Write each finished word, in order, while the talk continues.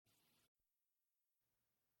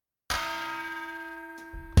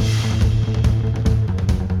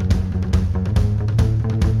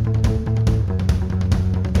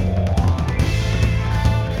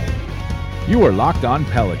You are Locked On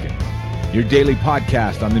Pelicans, your daily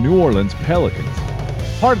podcast on the New Orleans Pelicans,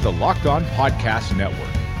 part of the Locked On Podcast Network,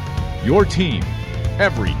 your team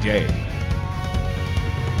every day.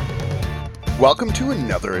 Welcome to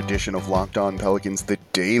another edition of Locked On Pelicans, the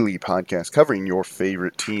daily podcast covering your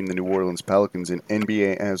favorite team, the New Orleans Pelicans, and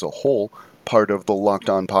NBA as a whole, part of the Locked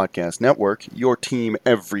On Podcast Network, your team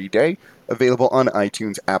every day. Available on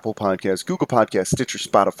iTunes, Apple Podcasts, Google Podcasts, Stitcher,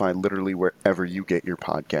 Spotify, literally wherever you get your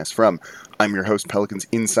podcasts from. I'm your host, Pelicans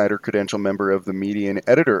Insider Credential member of the media and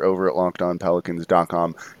editor over at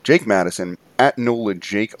LockedOnPelicans.com, Jake Madison, at NOLA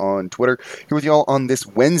Jake on Twitter. Here with y'all on this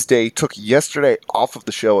Wednesday. Took yesterday off of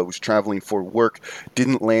the show. I was traveling for work.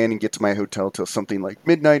 Didn't land and get to my hotel till something like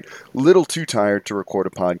midnight. Little too tired to record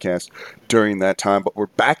a podcast during that time. But we're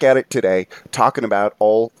back at it today, talking about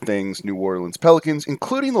all things New Orleans Pelicans,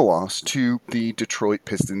 including the loss to the Detroit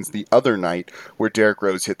Pistons the other night, where Derrick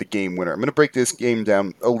Rose hit the game winner. I'm going to break this game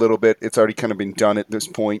down a little bit. It's already kind of been done at this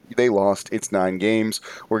point. They lost. It's 9 games.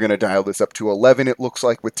 We're going to dial this up to 11, it looks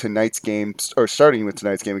like, with tonight's game, or starting with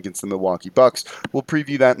tonight's game against the Milwaukee Bucks. We'll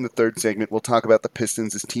preview that in the third segment. We'll talk about the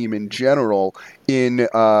Pistons' team in general in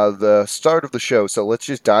the start of the show. So let's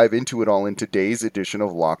just dive into it all in today's edition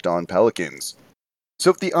of Locked On Pelicans. So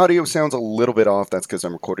if the audio sounds a little bit off, that's because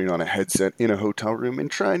I'm recording on a headset in a hotel room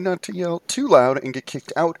and trying not to yell too loud and get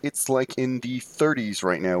kicked out. It's like in the 30s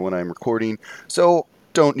right now when I'm recording, so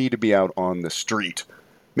don't need to be out on the street.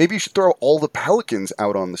 Maybe you should throw all the Pelicans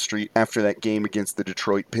out on the street after that game against the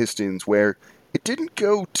Detroit Pistons, where it didn't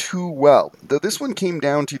go too well. Though this one came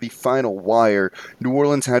down to the final wire, New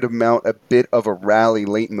Orleans had to mount a bit of a rally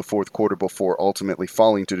late in the fourth quarter before ultimately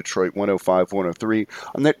falling to Detroit 105-103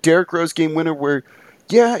 on that Derrick Rose game winner where,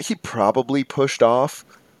 yeah, he probably pushed off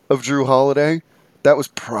of Jrue Holiday. That was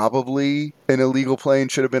probably an illegal play and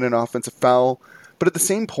should have been an offensive foul. But at the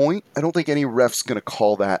same point, I don't think any ref's going to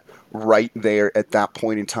call that right there at that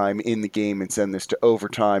point in time in the game and send this to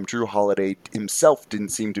overtime. Jrue Holiday himself didn't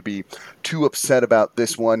seem to be too upset about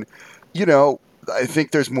this one. You know, I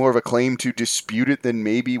think there's more of a claim to dispute it than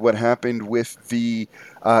maybe what happened with the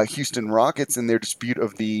Houston Rockets in their dispute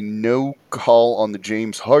of the no call on the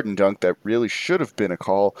James Harden dunk that really should have been a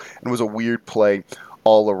call and was a weird play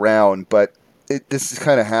all around. But this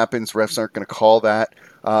kind of happens. Refs aren't going to call that.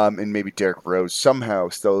 And maybe Derrick Rose somehow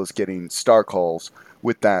still is getting star calls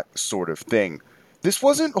with that sort of thing. This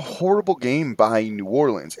wasn't a horrible game by New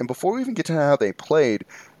Orleans. And before we even get to how they played,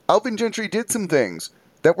 Alvin Gentry did some things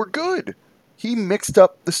that were good. He mixed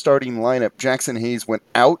up the starting lineup. Jackson Hayes went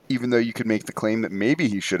out, even though you could make the claim that maybe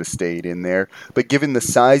he should have stayed in there. But given the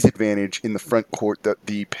size advantage in the front court that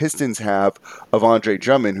the Pistons have of Andre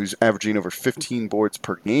Drummond, who's averaging over 15 boards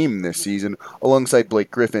per game this season, alongside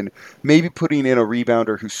Blake Griffin, maybe putting in a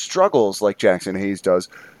rebounder who struggles like Jackson Hayes does,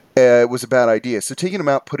 was a bad idea. So taking him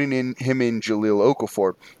out, putting him in Jahlil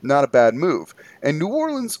Okafor, not a bad move. And New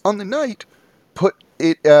Orleans on the night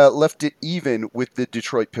left it even with the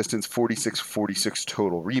Detroit Pistons' 46-46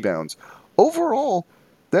 total rebounds. Overall,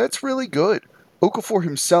 that's really good. Okafor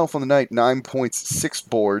himself on the night, 9 points, 6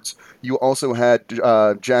 boards. You also had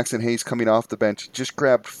Jackson Hayes coming off the bench, just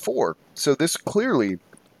grabbed 4. So this clearly,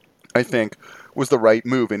 I think, was the right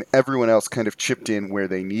move, and everyone else kind of chipped in where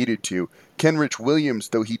they needed to. Kenrich Williams,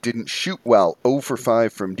 though he didn't shoot well, 0 for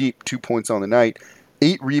 5 from deep, 2 points on the night,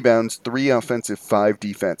 8 rebounds, 3 offensive, 5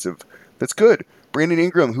 defensive. That's good. Brandon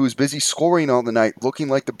Ingram, who was busy scoring all the night, looking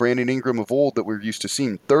like the Brandon Ingram of old that we're used to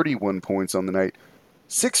seeing, 31 points on the night,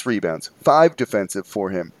 6 rebounds, 5 defensive for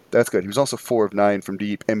him. That's good. He was also 4 of 9 from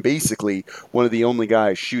deep, and basically one of the only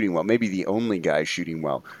guys shooting well, maybe the only guy shooting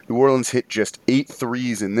well. New Orleans hit just 8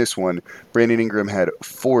 threes in this one. Brandon Ingram had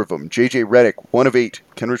 4 of them. J.J. Redick, 1 of 8.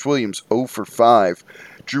 Kenrich Williams, 0 for 5.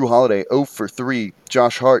 Jrue Holiday, 0 for 3.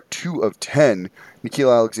 Josh Hart, 2 of 10.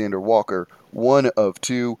 Nickeil Alexander-Walker, 1 of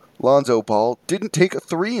 2. Lonzo Ball didn't take a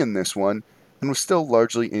 3 in this one and was still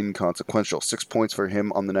largely inconsequential. 6 points for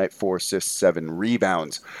him on the night, 4 assists, 7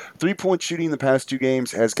 rebounds. 3-point shooting in the past 2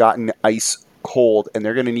 games has gotten ice cold, and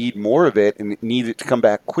they're going to need more of it and need it to come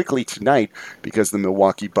back quickly tonight because the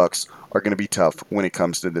Milwaukee Bucks are going to be tough when it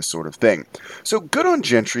comes to this sort of thing. So good on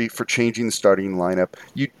Gentry for changing the starting lineup.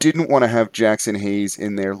 You didn't want to have Jackson Hayes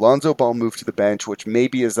in there. Lonzo Ball moved to the bench, which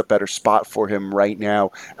maybe is a better spot for him right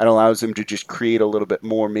now and allows him to just create a little bit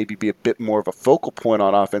more, maybe be a bit more of a focal point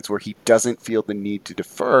on offense where he doesn't feel the need to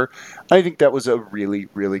defer. I think that was a really,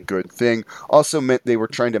 really good thing. Also meant they were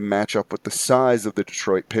trying to match up with the size of the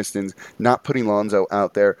Detroit Pistons, not putting Lonzo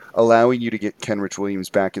out there, allowing you to get Kenrich Williams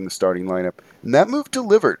back in the starting lineup. And that move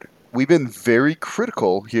delivered. We've been very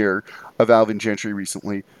critical here of Alvin Gentry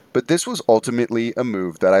recently, but this was ultimately a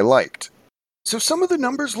move that I liked. So some of the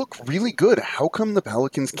numbers look really good. How come the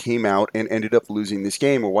Pelicans came out and ended up losing this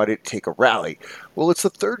game, or why did it take a rally? Well, it's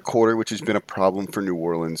the third quarter, which has been a problem for New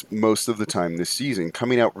Orleans most of the time this season,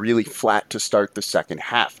 coming out really flat to start the second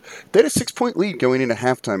half. They had a 6-point lead going into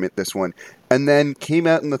halftime at this one, and then came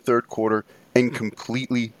out in the third quarter and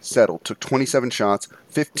completely settled. Took 27 shots,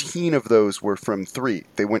 15 of those were from three.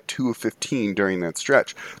 They went 2 of 15 during that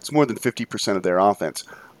stretch. It's more than 50% of their offense.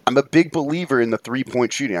 I'm a big believer in the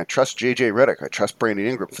three-point shooting. I trust J.J. Redick. I trust Brandon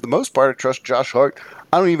Ingram. For the most part, I trust Josh Hart.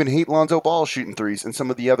 I don't even hate Lonzo Ball shooting threes and some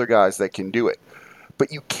of the other guys that can do it.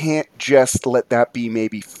 But you can't just let that be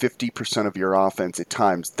maybe 50% of your offense at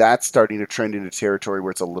times. That's starting to trend into territory where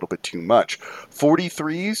it's a little bit too much.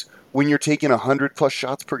 43s when you're taking 100-plus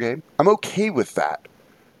shots per game, I'm okay with that.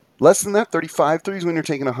 Less than that, 35 threes when you're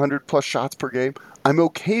taking 100-plus shots per game, I'm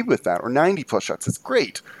okay with that. Or 90-plus shots, that's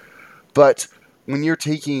great. But when you're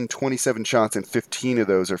taking 27 shots and 15 of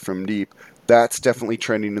those are from deep, that's definitely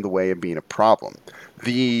trending in the way of being a problem.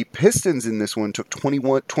 The Pistons in this one took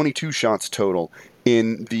 22 shots total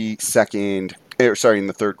in the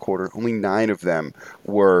third quarter. Only 9 of them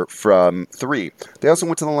were from three. They also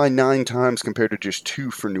went to the line 9 times compared to just 2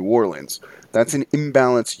 for New Orleans. That's an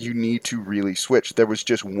imbalance you need to really switch. There was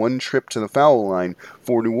just one trip to the foul line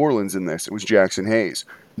for New Orleans in this. It was Jackson Hayes.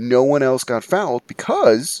 No one else got fouled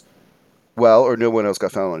because no one else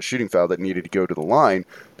got fouled on a shooting foul that needed to go to the line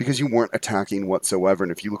because you weren't attacking whatsoever.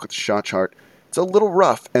 And if you look at the shot chart, it's a little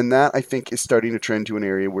rough, and that, I think, is starting to trend to an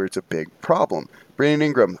area where it's a big problem. Brandon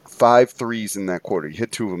Ingram, 5 threes in that quarter. You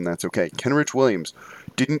hit 2 of them, that's okay. Kenrich Williams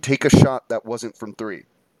didn't take a shot that wasn't from 3.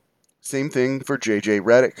 Same thing for J.J.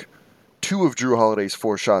 Redick. 2 of Jrue Holiday's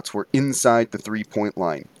 4 shots were inside the 3-point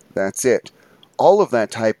line. That's it. All of that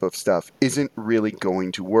type of stuff isn't really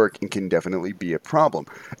going to work and can definitely be a problem.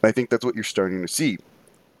 And I think that's what you're starting to see.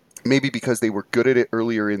 Maybe because they were good at it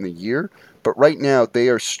earlier in the year, but right now they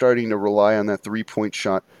are starting to rely on that 3-point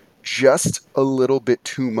shot just a little bit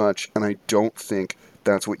too much, and I don't think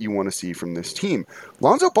that's what you want to see from this team.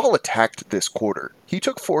 Lonzo Ball attacked this quarter. He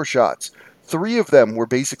took 4 shots. 3 of them were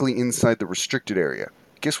basically inside the restricted area.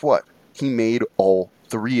 Guess what? He made all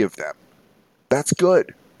 3 of them. That's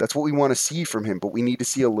good. That's what we want to see from him, but we need to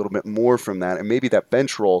see a little bit more from that, and maybe that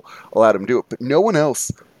bench role allowed him to do it. But no one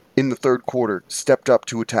else in the third quarter stepped up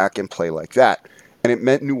to attack and play like that, and it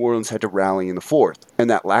meant New Orleans had to rally in the fourth. And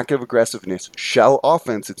that lack of aggressiveness, shell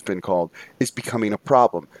offense it's been called, is becoming a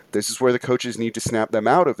problem. This is where the coaches need to snap them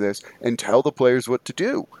out of this and tell the players what to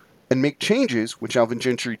do and make changes, which Alvin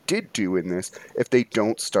Gentry did do in this, if they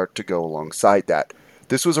don't start to go alongside that.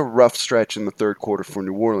 This was a rough stretch in the third quarter for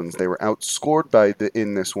New Orleans. They were outscored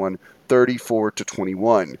in this one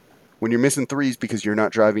 34-21. When you're missing threes because you're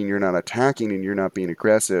not driving, you're not attacking, and you're not being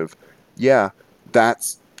aggressive,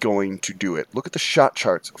 that's going to do it. Look at the shot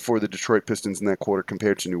charts for the Detroit Pistons in that quarter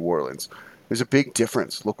compared to New Orleans. There's a big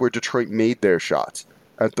difference. Look where Detroit made their shots,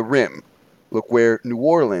 at the rim. Look where New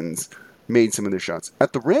Orleans made some of their shots,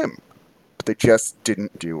 at the rim. But they just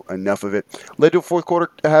didn't do enough of it. Led to a fourth quarter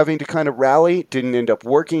having to kind of rally. Didn't end up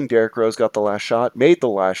working. Derrick Rose got the last shot, made the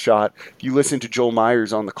last shot. If you listen to Joel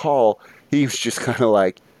Myers on the call, he was just kind of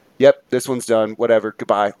like, yep, this one's done, whatever,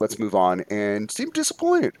 goodbye, let's move on, and seemed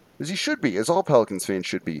disappointed, as he should be, as all Pelicans fans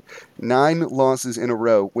should be. 9 losses in a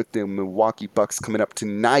row with the Milwaukee Bucks coming up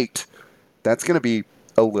tonight. That's going to be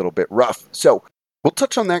a little bit rough. So, we'll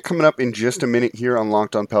touch on that coming up in just a minute here on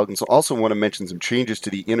Locked On Pelicans. I also want to mention some changes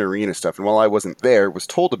to the in-arena stuff. And while I wasn't there, was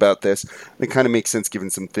told about this, it kind of makes sense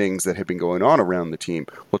given some things that have been going on around the team.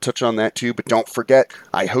 We'll touch on that too, but don't forget,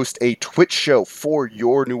 I host a Twitch show for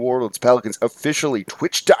your New Orleans Pelicans officially,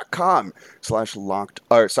 twitch.com/locked.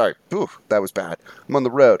 That was bad. I'm on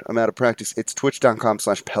the road. I'm out of practice. It's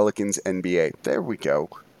twitch.com/PelicansNBA. There we go.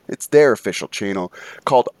 It's their official channel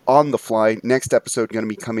called On the Fly. Next episode going to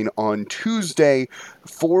be coming on Tuesday,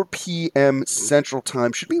 4 p.m. Central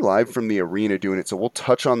Time. Should be live from the arena doing it, so we'll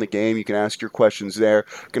touch on the game. You can ask your questions there.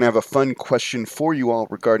 Going to have a fun question for you all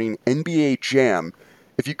regarding NBA Jam.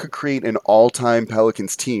 If you could create an all-time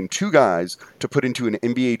Pelicans team, 2 guys to put into an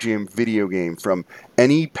NBA Jam video game from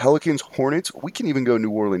any Pelicans, Hornets, we can even go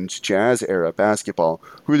New Orleans Jazz era basketball.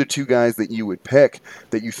 Who are the 2 guys that you would pick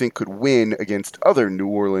that you think could win against other New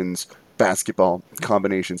Orleans basketball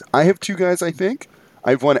combinations? I have 2 guys, I think.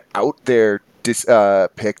 I have one out there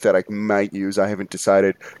pick that I might use. I haven't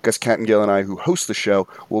decided. Gus Kattengill and I, who host the show,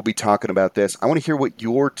 will be talking about this. I want to hear what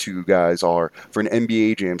your 2 guys are for an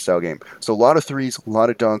NBA Jam style game. So a lot of threes, a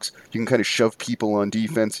lot of dunks. You can kind of shove people on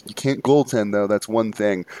defense. You can't goaltend, though. That's one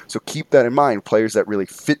thing. So keep that in mind. Players that really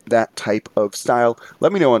fit that type of style.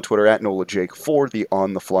 Let me know on Twitter at NolaJake for the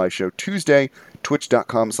On the Fly show Tuesday,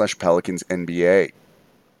 twitch.com/PelicansNBA.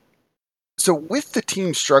 So with the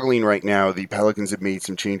team struggling right now, the Pelicans have made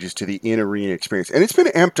some changes to the in-arena experience, and it's been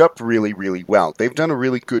amped up really, really well. They've done a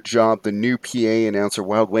really good job. The new PA announcer,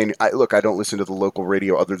 Wild Wayne, I don't listen to the local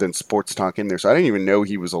radio other than Sports Talk in there, so I didn't even know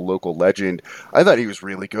he was a local legend. I thought he was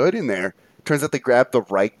really good in there. Turns out they grabbed the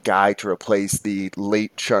right guy to replace the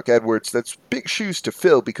late Chuck Edwards. That's big shoes to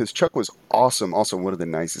fill because Chuck was awesome. Also one of the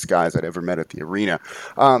nicest guys I'd ever met at the arena.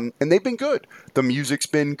 And they've been good. The music's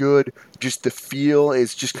been good. Just the feel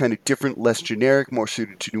is just kind of different, less generic, more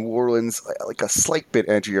suited to New Orleans. Like a slight bit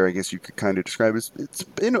edgier, I guess you could kind of describe it. It's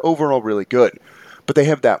been overall really good. But they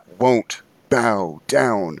have that won't bow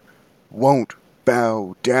down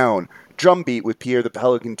drum beat with Pierre the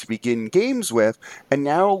Pelican to begin games with, and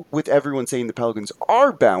now with everyone saying the Pelicans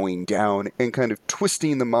are bowing down and kind of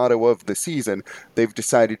twisting the motto of the season, they've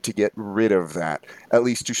decided to get rid of that, at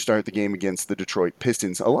least to start the game against the Detroit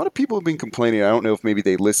Pistons. A lot of people have been complaining. I don't know if maybe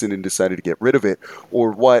they listened and decided to get rid of it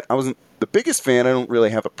or what. I wasn't the biggest fan. I don't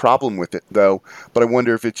really have a problem with it, though, but I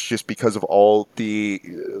wonder if it's just because of all the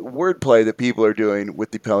wordplay that people are doing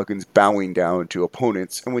with the Pelicans bowing down to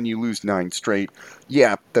opponents, and when you lose 9 straight,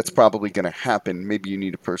 yeah, that's probably going to happen. Maybe you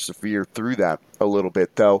need to persevere through that a little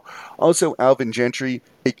bit, though. Also, Alvin Gentry,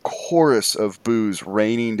 a chorus of boos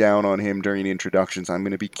raining down on him during introductions. I'm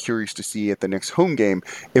going to be curious to see at the next home game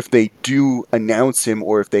if they do announce him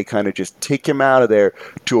or if they kind of just take him out of there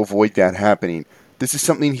to avoid that happening. This is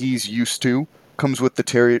something he's used to, comes with the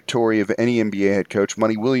territory of any NBA head coach.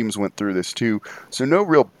 Monty Williams went through this too, so no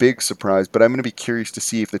real big surprise, but I'm going to be curious to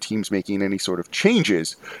see if the team's making any sort of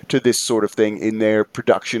changes to this sort of thing in their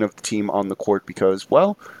production of the team on the court because,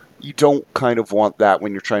 well, you don't kind of want that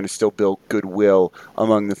when you're trying to still build goodwill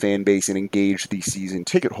among the fan base and engage the season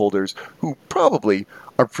ticket holders who probably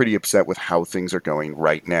are pretty upset with how things are going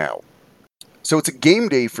right now. So it's a game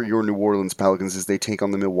day for your New Orleans Pelicans as they take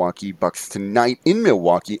on the Milwaukee Bucks tonight in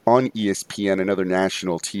Milwaukee on ESPN, another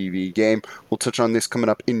national TV game. We'll touch on this coming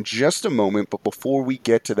up in just a moment, but before we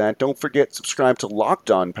get to that, don't forget, subscribe to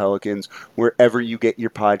Locked On Pelicans wherever you get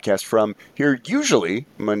your podcast from. Here usually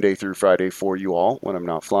Monday through Friday for you all when I'm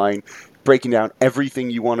not flying, breaking down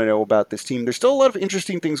everything you want to know about this team. There's still a lot of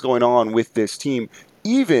interesting things going on with this team,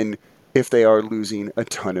 even if they are losing a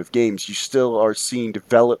ton of games. You still are seeing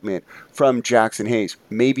development from Jackson Hayes.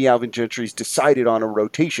 Maybe Alvin Gentry's decided on a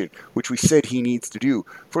rotation, which we said he needs to do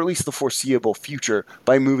for at least the foreseeable future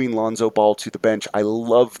by moving Lonzo Ball to the bench. I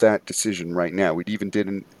love that decision right now. We even did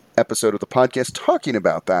an episode of the podcast talking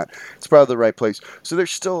about that. It's probably the right place. So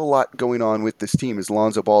there's still a lot going on with this team. Is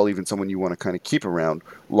Lonzo Ball even someone you want to kind of keep around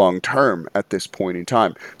long term at this point in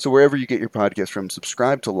time? So wherever you get your podcast from,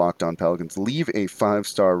 subscribe to Locked On Pelicans. Leave a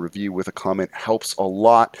 5-star review with a comment. Helps a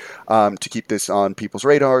lot to keep this on people's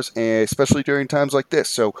radars, especially during times like this.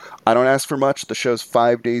 So I don't ask for much. The show's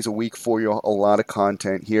 5 days a week for you. A lot of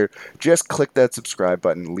content here. Just click that subscribe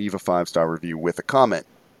button. Leave a 5-star review with a comment.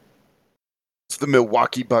 It's the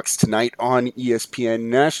Milwaukee Bucks tonight on ESPN,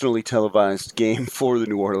 nationally televised game for the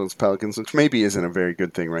New Orleans Pelicans, which maybe isn't a very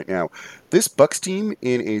good thing right now. This Bucks team,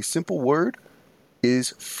 in a simple word,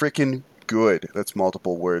 is frickin' good. That's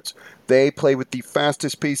multiple words. They play with the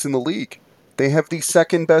fastest pace in the league. They have the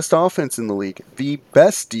second best offense in the league, the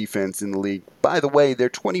best defense in the league. By the way, they're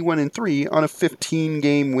 21-3 on a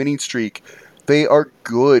 15-game winning streak. They are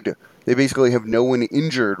good. They basically have no one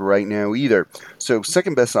injured right now either. So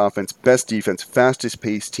second best offense, best defense, fastest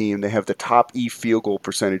paced team. They have the top field goal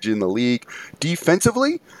percentage in the league.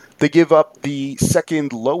 Defensively, they give up the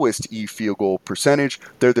second lowest field goal percentage.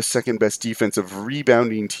 They're the second best defensive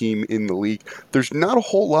rebounding team in the league. There's not a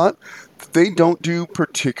whole lot that they don't do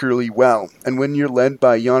particularly well. And when you're led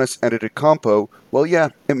by Giannis Antetokounmpo, well, yeah,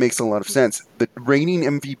 it makes a lot of sense. The reigning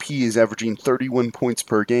MVP is averaging 31 points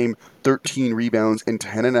per game, 13 rebounds, and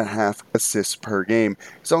 10.5 assists per game.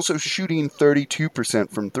 He's also shooting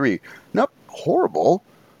 32% from three. Not horrible.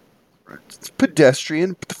 It's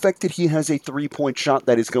pedestrian, but the fact that he has a three-point shot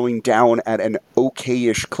that is going down at an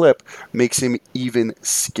okay-ish clip makes him even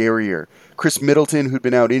scarier. Chris Middleton, who'd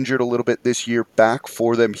been out injured a little bit this year, back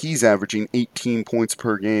for them. He's averaging 18 points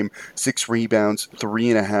per game, 6 rebounds,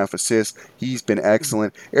 3.5 assists. He's been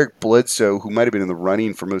excellent. Eric Bledsoe, who might have been in the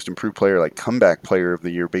running for most improved player, like comeback player of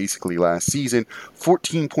the year basically last season,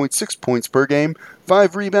 14.6 points per game,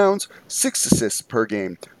 5 rebounds, 6 assists per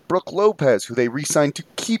game. Brook Lopez, who they re-signed to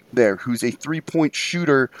keep there, who's a three-point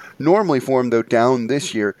shooter normally for him, though down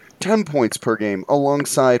this year, 10 points per game,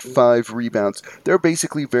 alongside 5 rebounds. They're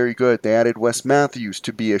basically very good. They added Wes Matthews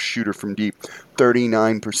to be a shooter from deep,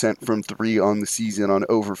 39% from 3 on the season on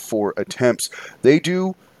over 4 attempts. They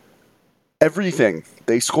do everything.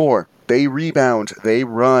 They score, they rebound, they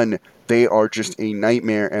run. They are just a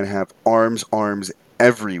nightmare and have arms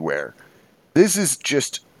everywhere. This is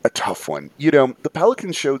just a tough one. You know, the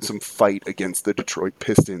Pelicans showed some fight against the Detroit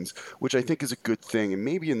Pistons, which I think is a good thing. And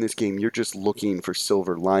maybe in this game, you're just looking for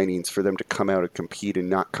silver linings for them to come out and compete and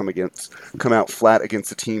not come out flat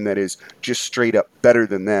against a team that is just straight up better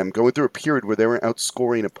than them, going through a period where they were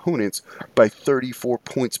outscoring opponents by 34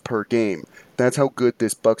 points per game. That's how good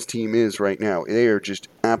this Bucks team is right now. They are just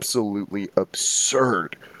absolutely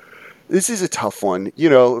absurd. This is a tough one. You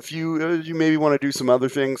know, if you maybe want to do some other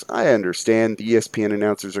things, I understand. The ESPN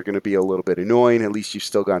announcers are going to be a little bit annoying. At least you've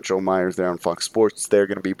still got Joe Myers there on Fox Sports. They're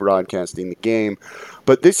going to be broadcasting the game.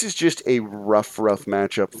 But this is just a rough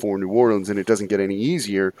matchup for New Orleans, and it doesn't get any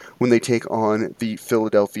easier when they take on the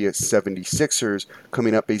Philadelphia 76ers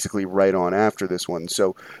coming up basically right on after this one.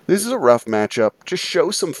 So this is a rough matchup. Just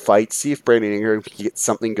show some fight. See if Brandon Ingram can get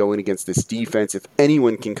something going against this defense. If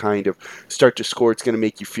anyone can kind of start to score, it's going to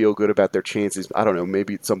make you feel good about their chances. I don't know,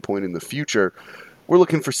 maybe at some point in the future. We're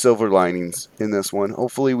looking for silver linings in this one.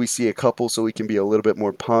 Hopefully we see a couple so we can be a little bit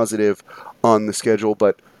more positive on the schedule,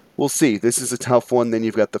 but we'll see. This is a tough one. Then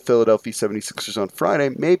you've got the Philadelphia 76ers on Friday.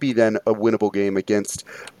 Maybe then a winnable game against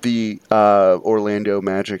the Orlando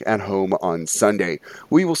Magic at home on Sunday.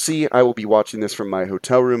 We will see. I will be watching this from my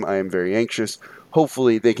hotel room. I am very anxious.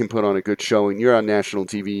 Hopefully they can put on a good showing. You're on national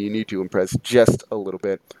TV. You need to impress just a little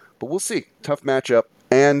bit. But we'll see. Tough matchup.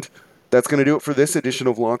 And that's going to do it for this edition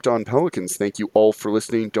of Locked On Pelicans. Thank you all for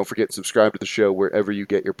listening. Don't forget to subscribe to the show wherever you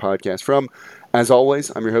get your podcast from. As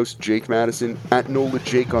always, I'm your host, Jake Madison, at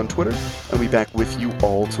NOLAJake on Twitter. I'll be back with you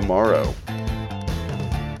all tomorrow.